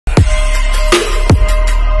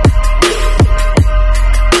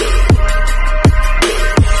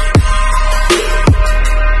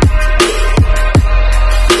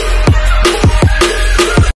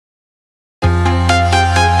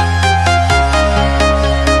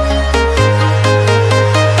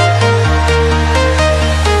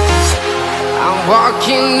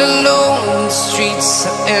so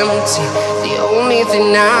empty. The only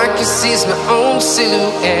thing I can see is my own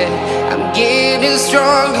silhouette. I'm getting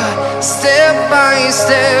stronger, step by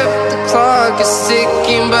step. The clock is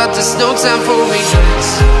ticking, but there's no time for regrets.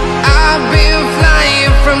 I've been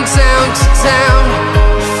flying from town to town,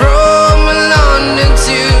 from London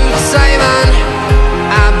to Taiwan.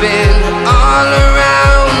 I've been all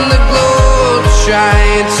around the globe,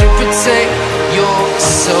 trying to protect your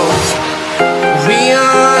soul. We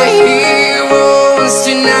are heroes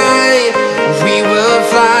tonight. We will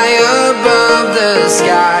fly above the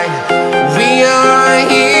sky. We are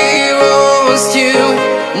heroes tonight.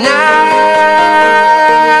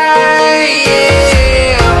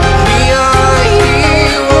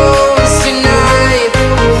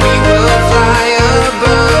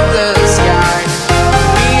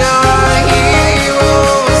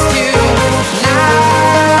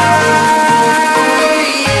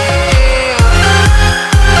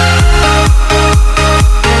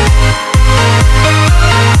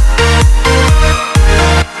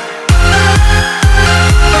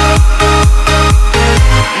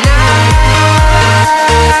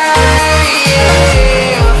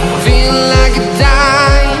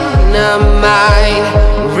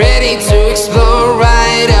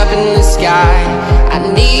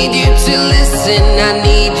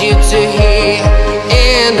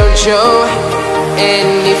 Show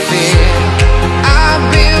any fear. I've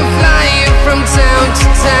been flying from town to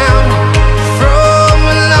town, from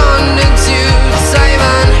London to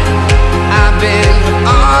Taiwan. I've been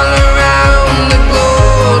all around the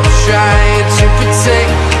globe, trying to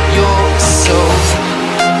protect your soul.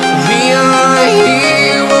 We are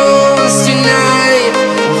heroes tonight.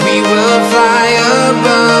 We will fly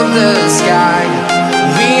above the sky.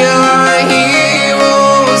 We are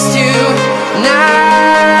heroes tonight.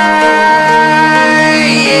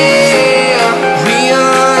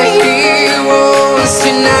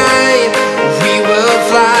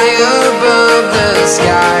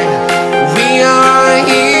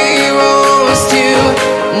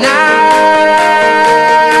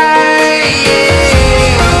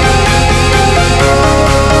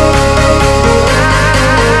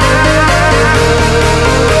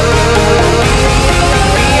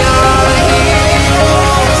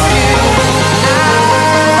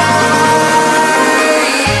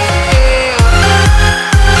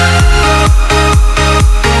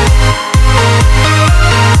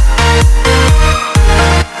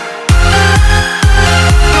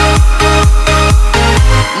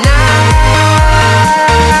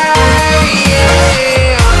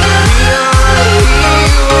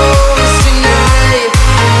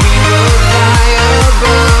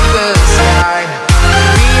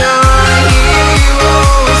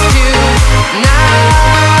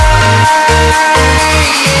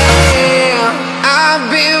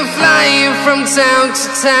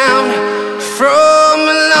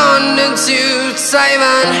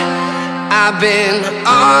 I've been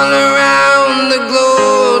all around the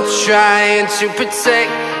globe, trying to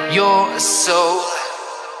protect your soul.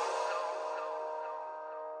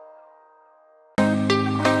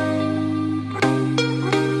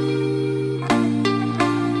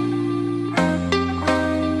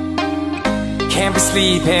 Can't be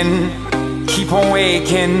sleeping, keep on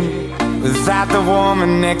waking without the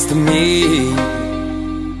woman next to me.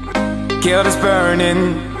 Guilt is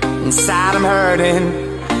burning, inside I'm hurting.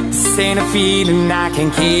 This ain't a feeling I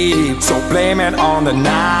can keep, so blame it on the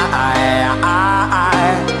night.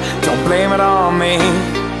 Don't blame it on me,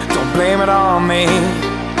 don't blame it on me.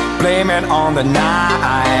 Blame it on the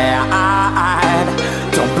night.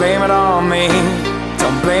 Don't blame it on me,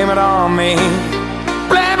 don't blame it on me.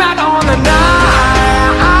 Blame it on the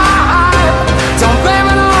night. Don't blame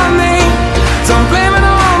it on me, don't blame it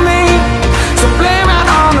on me. So blame it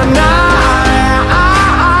on the night.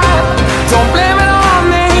 Don't blame it on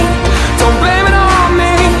me, don't blame it on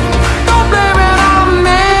me. Don't blame it on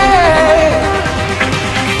me.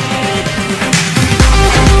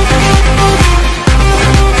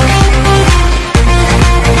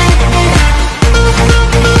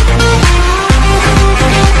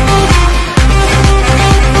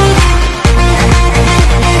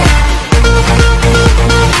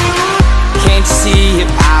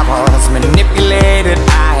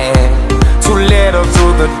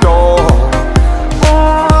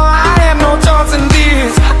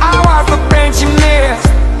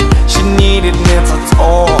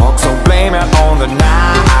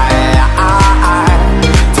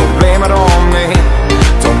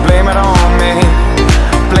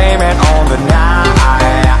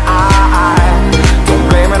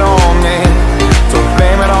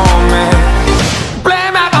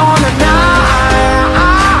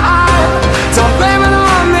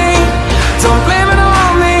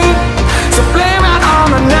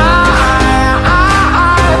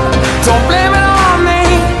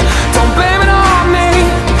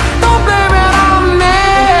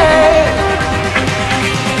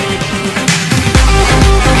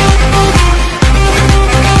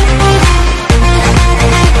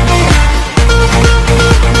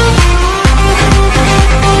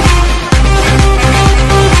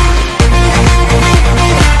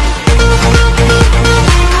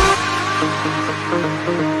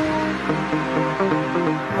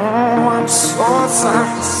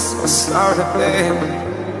 sorry, babe.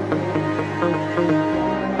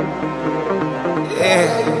 Yeah.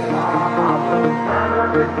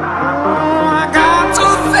 I got to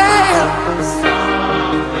fail.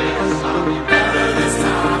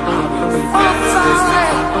 I'm sorry.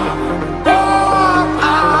 Oh,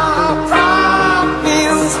 I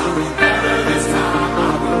promise.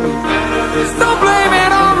 Don't blame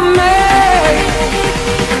it on me.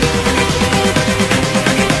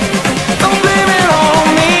 Don't blame it on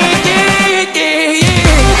me. Yeah, yeah, yeah.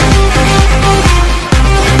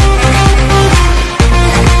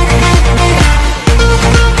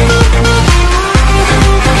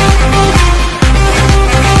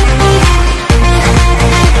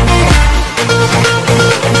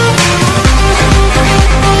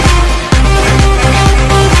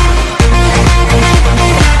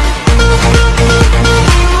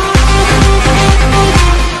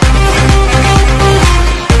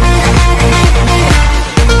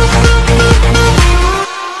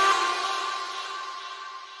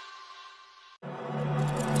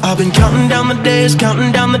 I've been counting down the days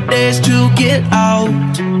to get out.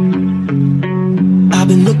 I've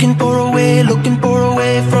been looking for a way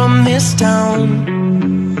from this town.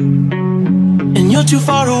 And you're too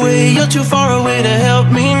far away to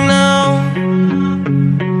help me now.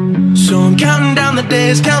 So I'm counting down the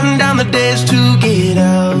days to get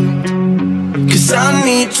out. 'Cause I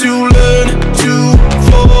need to learn to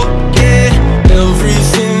forget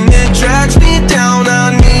everything that drags me down.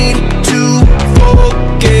 I need to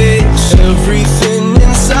forget everything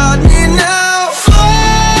inside me now.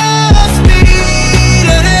 Full speed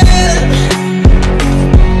ahead,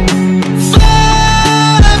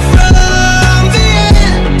 fly from the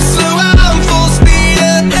end. So I'm full speed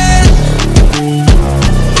ahead.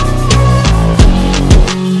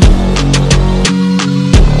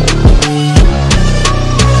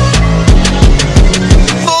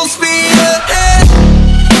 Full speed ahead.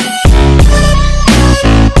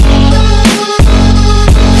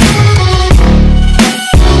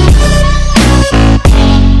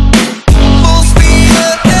 Full speed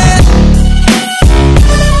ahead.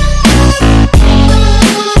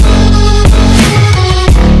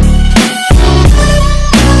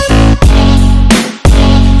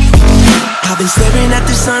 I've been staring at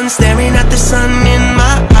the sun in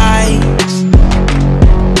my eyes.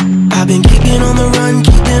 I've been keeping on the run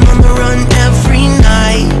every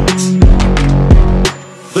night.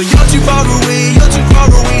 But you're too far away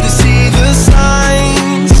to see the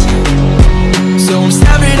signs. So I'm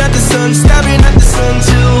staring at the sun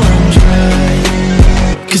till I'm dry.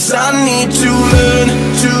 'Cause I need to learn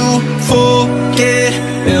to forget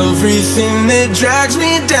everything that drags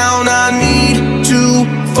me down. I need to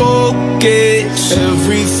forget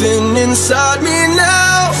everything inside me now.